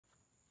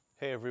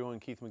Hey everyone,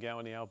 Keith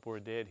McGowan, the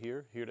Outboard Dad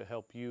here to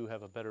help you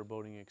have a better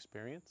boating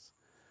experience.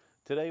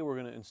 Today we're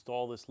going to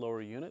install this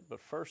lower unit, but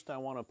first I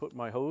want to put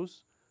my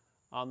hose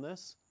on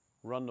this,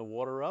 run the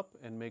water up,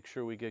 and make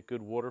sure we get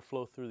good water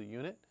flow through the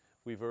unit.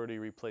 We've already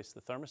replaced the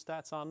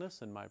thermostats on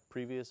this in my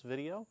previous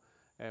video,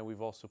 and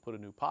we've also put a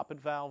new poppet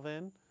valve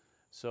in,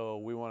 so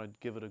we want to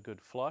give it a good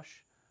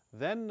flush.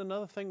 Then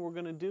another thing we're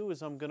going to do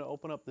is I'm going to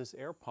open up this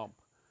air pump.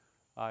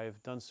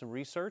 I've done some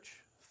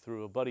research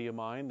through a buddy of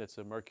mine that's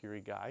a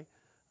Mercury guy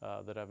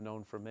that I've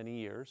known for many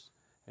years,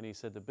 and he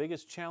said the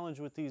biggest challenge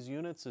with these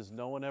units is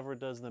no one ever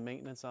does the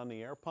maintenance on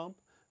the air pump,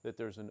 that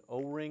there's an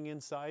O-ring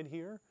inside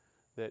here,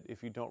 that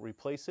if you don't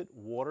replace it,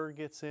 water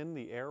gets in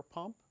the air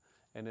pump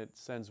and it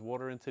sends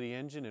water into the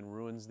engine and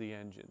ruins the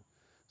engine.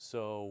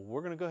 So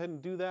we're going to go ahead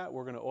and do that.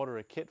 We're going to order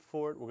a kit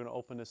for it. We're going to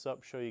open this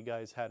up, show you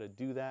guys how to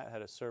do that, how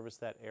to service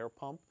that air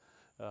pump.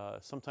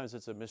 Sometimes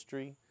it's a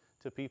mystery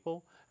to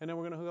people. And then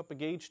we're going to hook up a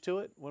gauge to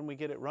it when we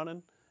get it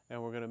running,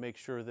 and we're going to make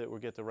sure that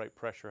we get the right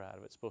pressure out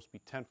of it. It's supposed to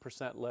be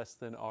 10% less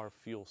than our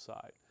fuel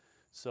side.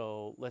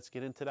 So let's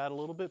get into that a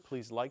little bit.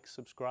 Please like,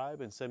 subscribe,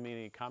 and send me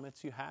any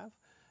comments you have.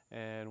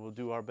 And we'll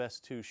do our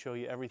best to show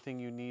you everything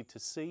you need to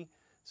see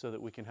so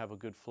that we can have a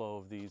good flow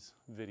of these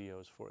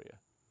videos for you.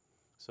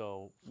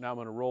 So now I'm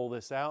going to roll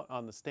this out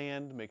on the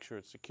stand, make sure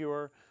it's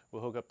secure.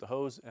 We'll hook up the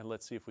hose and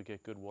let's see if we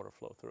get good water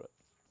flow through it.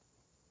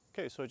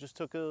 Okay, so I just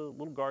took a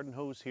little garden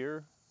hose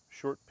here,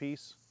 short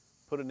piece,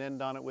 put an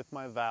end on it with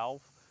my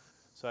valve.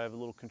 So I have a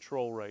little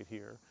control right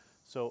here.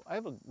 So I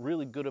have a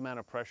really good amount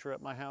of pressure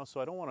at my house,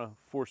 so I don't want to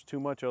force too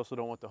much. I also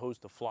don't want the hose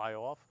to fly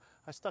off.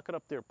 I stuck it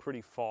up there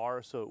pretty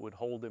far so it would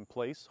hold in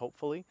place,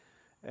 hopefully.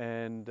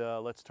 And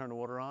let's turn the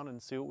water on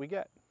and see what we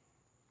get.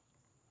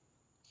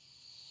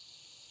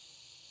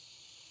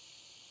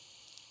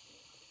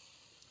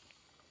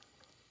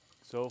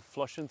 So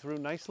flushing through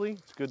nicely,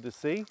 it's good to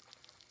see.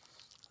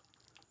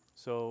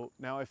 So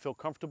now I feel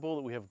comfortable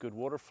that we have good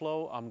water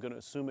flow. I'm going to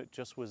assume it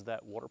just was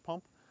that water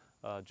pump.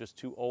 Just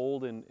too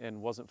old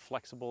and wasn't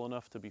flexible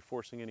enough to be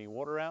forcing any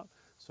water out.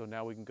 So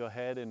now we can go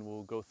ahead and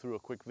we'll go through a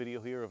quick video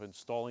here of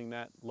installing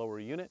that lower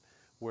unit,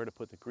 where to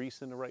put the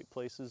grease in the right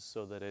places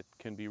so that it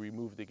can be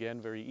removed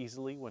again very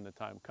easily when the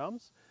time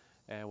comes.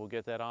 And we'll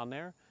get that on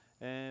there.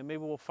 And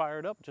maybe we'll fire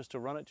it up just to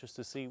run it, just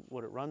to see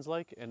what it runs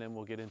like, and then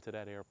we'll get into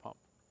that air pump.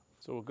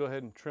 So we'll go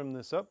ahead and trim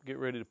this up, get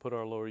ready to put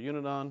our lower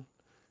unit on,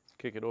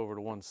 kick it over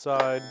to one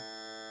side.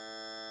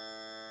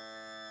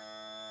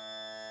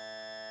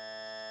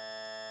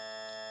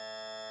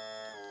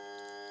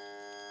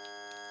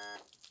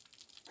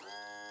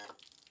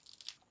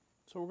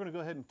 So we're going to go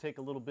ahead and take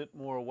a little bit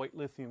more white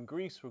lithium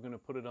grease. We're going to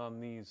put it on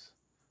these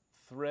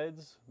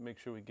threads, make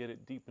sure we get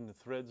it deep in the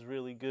threads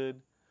really good.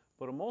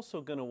 But I'm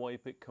also going to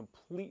wipe it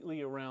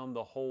completely around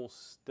the whole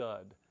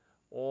stud,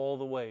 all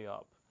the way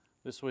up.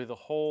 This way the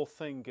whole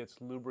thing gets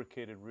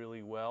lubricated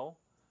really well,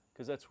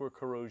 because that's where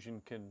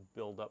corrosion can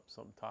build up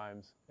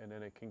sometimes and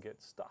then it can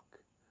get stuck.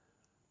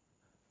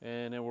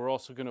 And then we're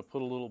also going to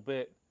put a little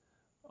bit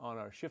on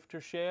our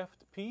shifter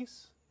shaft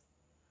piece.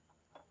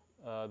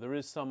 There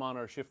is some on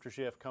our shifter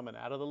shaft coming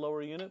out of the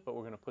lower unit, but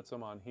we're going to put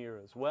some on here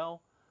as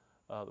well.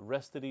 The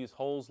rest of these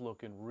holes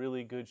look in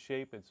really good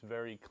shape. It's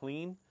very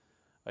clean.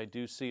 I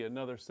do see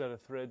another set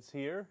of threads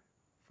here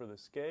for the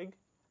skeg.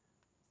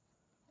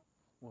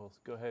 We'll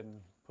go ahead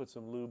and put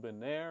some lube in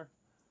there.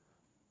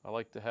 I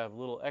like to have a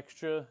little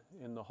extra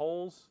in the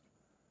holes.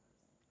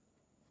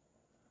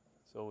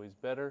 It's always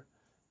better.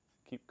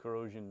 Keep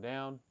corrosion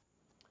down.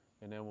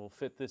 And then we'll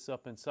fit this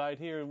up inside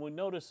here. And we'll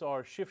notice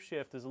our shift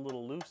shaft is a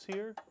little loose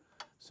here.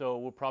 So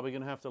we're probably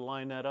going to have to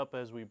line that up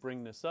as we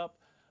bring this up.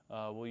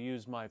 We'll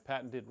use my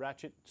patented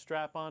ratchet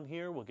strap on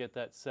here. We'll get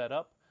that set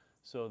up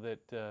so that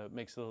it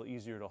makes it a little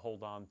easier to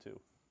hold on to.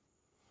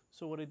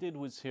 So what I did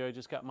was here, I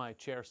just got my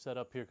chair set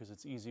up here because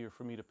it's easier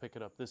for me to pick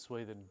it up this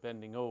way than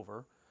bending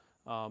over.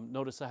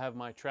 Notice I have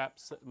my strap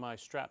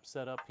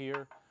set up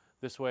here.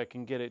 This way I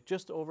can get it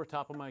just over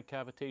top of my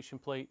cavitation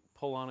plate,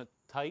 pull on it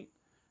tight,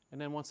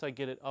 and then once I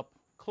get it up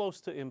close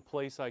to in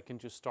place, I can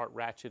just start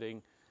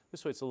ratcheting.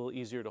 This way it's a little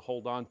easier to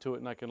hold on to it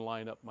and I can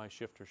line up my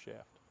shifter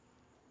shaft.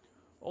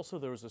 Also,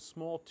 there was a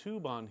small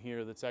tube on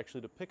here that's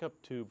actually the pickup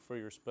tube for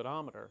your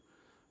speedometer.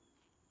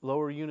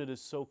 Lower unit is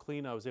so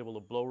clean I was able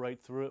to blow right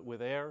through it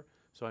with air,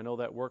 so I know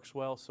that works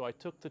well. So I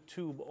took the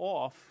tube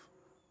off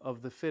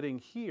of the fitting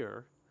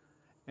here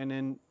and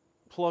then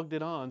plugged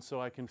it on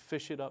so I can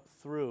fish it up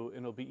through, and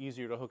it'll be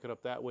easier to hook it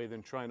up that way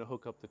than trying to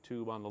hook up the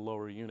tube on the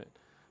lower unit.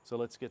 So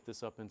let's get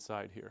this up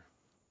inside here.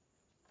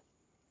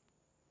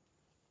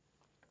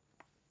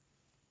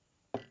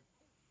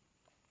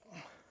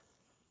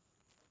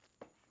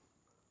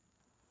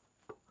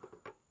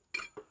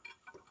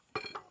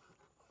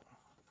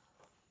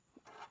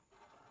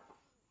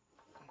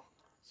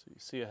 So you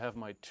see I have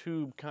my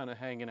tube kind of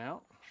hanging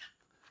out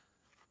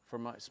for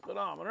my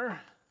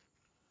speedometer.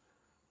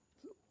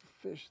 So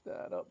fish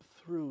that up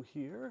through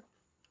here.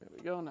 There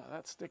we go, now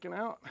that's sticking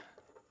out.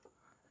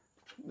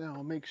 Now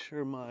I'll make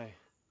sure my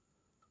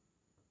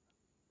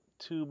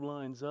tube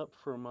lines up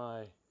for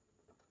my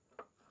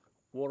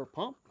water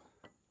pump.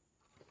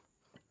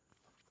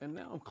 And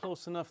now I'm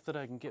close enough that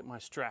I can get my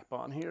strap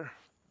on here.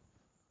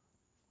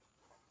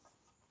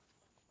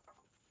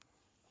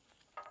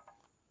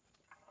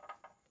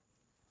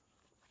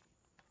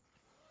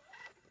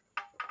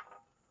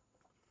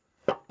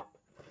 So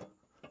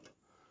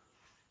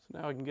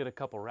now I can get a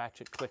couple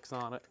ratchet clicks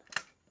on it.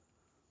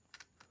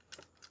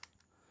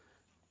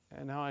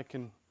 And now I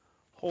can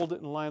hold it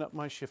and line up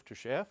my shifter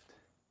shaft.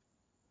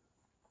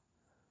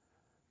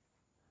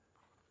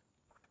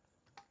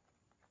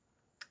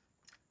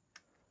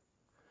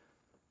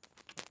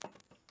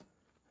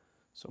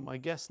 So my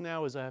guess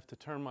now is I have to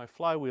turn my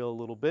flywheel a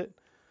little bit,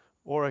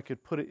 or I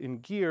could put it in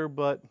gear,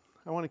 but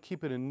I want to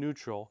keep it in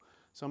neutral.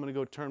 So I'm going to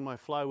go turn my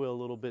flywheel a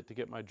little bit to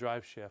get my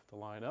drive shaft to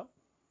line up.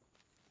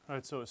 All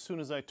right, so as soon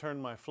as I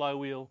turned my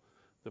flywheel,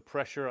 the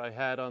pressure I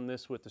had on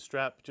this with the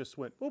strap just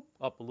went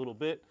up a little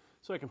bit.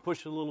 So I can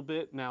push it a little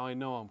bit. Now I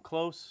know I'm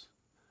close.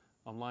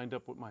 I'm lined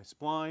up with my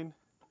spline.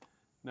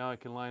 Now I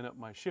can line up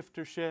my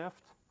shifter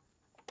shaft.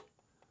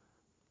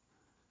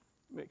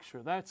 Make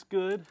sure that's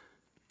good.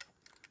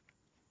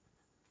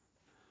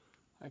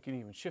 I can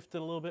even shift it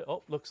a little bit.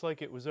 Oh, looks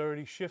like it was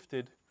already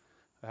shifted.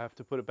 I have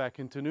to put it back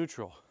into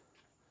neutral.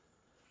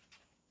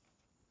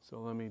 So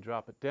let me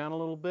drop it down a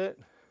little bit.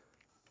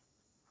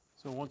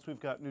 So once we've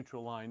got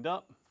neutral lined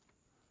up,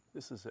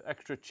 this is an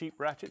extra cheap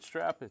ratchet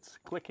strap. It's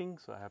clicking,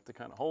 so I have to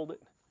kind of hold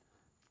it.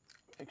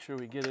 Make sure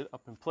we get it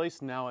up in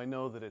place. Now I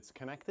know that it's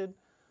connected.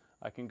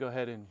 I can go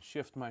ahead and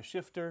shift my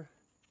shifter.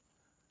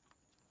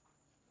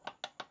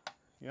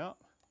 Yep.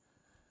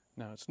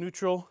 Now it's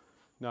neutral.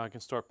 Now I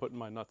can start putting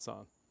my nuts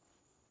on.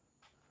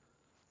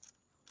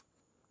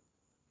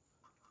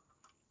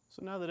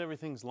 So now that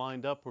everything's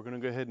lined up, we're going to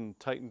go ahead and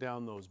tighten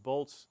down those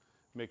bolts,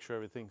 make sure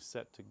everything's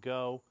set to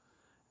go.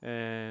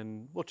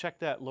 And we'll check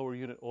that lower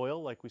unit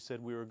oil like we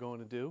said we were going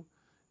to do.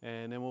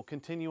 And then we'll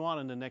continue on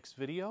in the next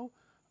video.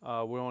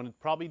 We're going to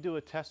probably do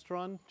a test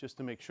run just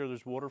to make sure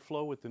there's water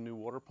flow with the new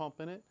water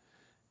pump in it.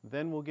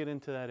 Then we'll get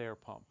into that air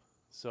pump.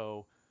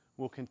 So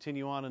we'll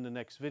continue on in the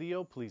next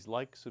video. Please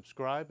like,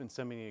 subscribe, and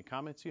send me any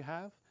comments you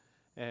have.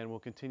 And we'll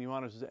continue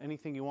on. If there's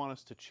anything you want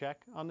us to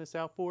check on this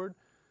outboard,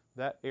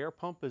 that air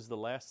pump is the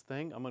last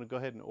thing. I'm going to go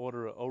ahead and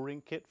order an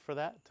O-ring kit for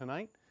that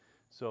tonight.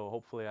 So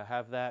hopefully I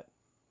have that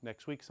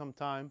next week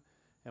sometime,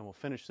 and we'll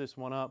finish this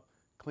one up,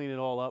 clean it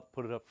all up,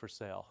 put it up for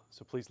sale.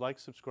 So please like,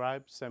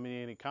 subscribe, send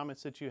me any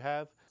comments that you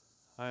have.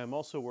 I am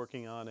also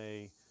working on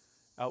a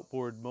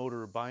outboard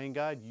motor buying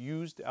guide,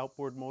 used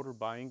outboard motor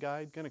buying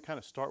guide. Going to kind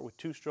of start with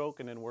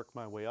 2-stroke and then work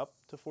my way up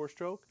to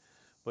 4-stroke,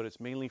 but it's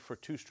mainly for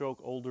 2-stroke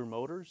older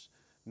motors.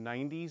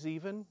 90s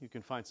even. You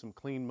can find some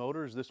clean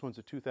motors. This one's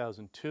a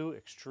 2002,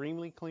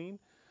 extremely clean.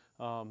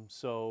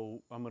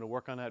 So I'm going to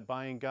work on that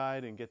buying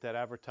guide and get that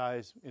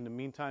advertised. In the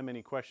meantime,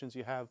 any questions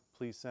you have,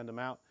 please send them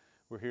out.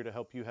 We're here to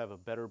help you have a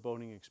better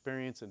boating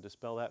experience and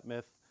dispel that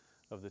myth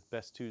of the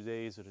best 2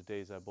 days are the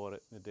days I bought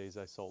it and the days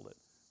I sold it.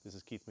 This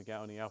is Keith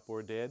McGowan, the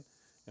Outboard Dad,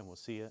 and we'll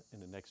see you in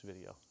the next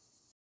video.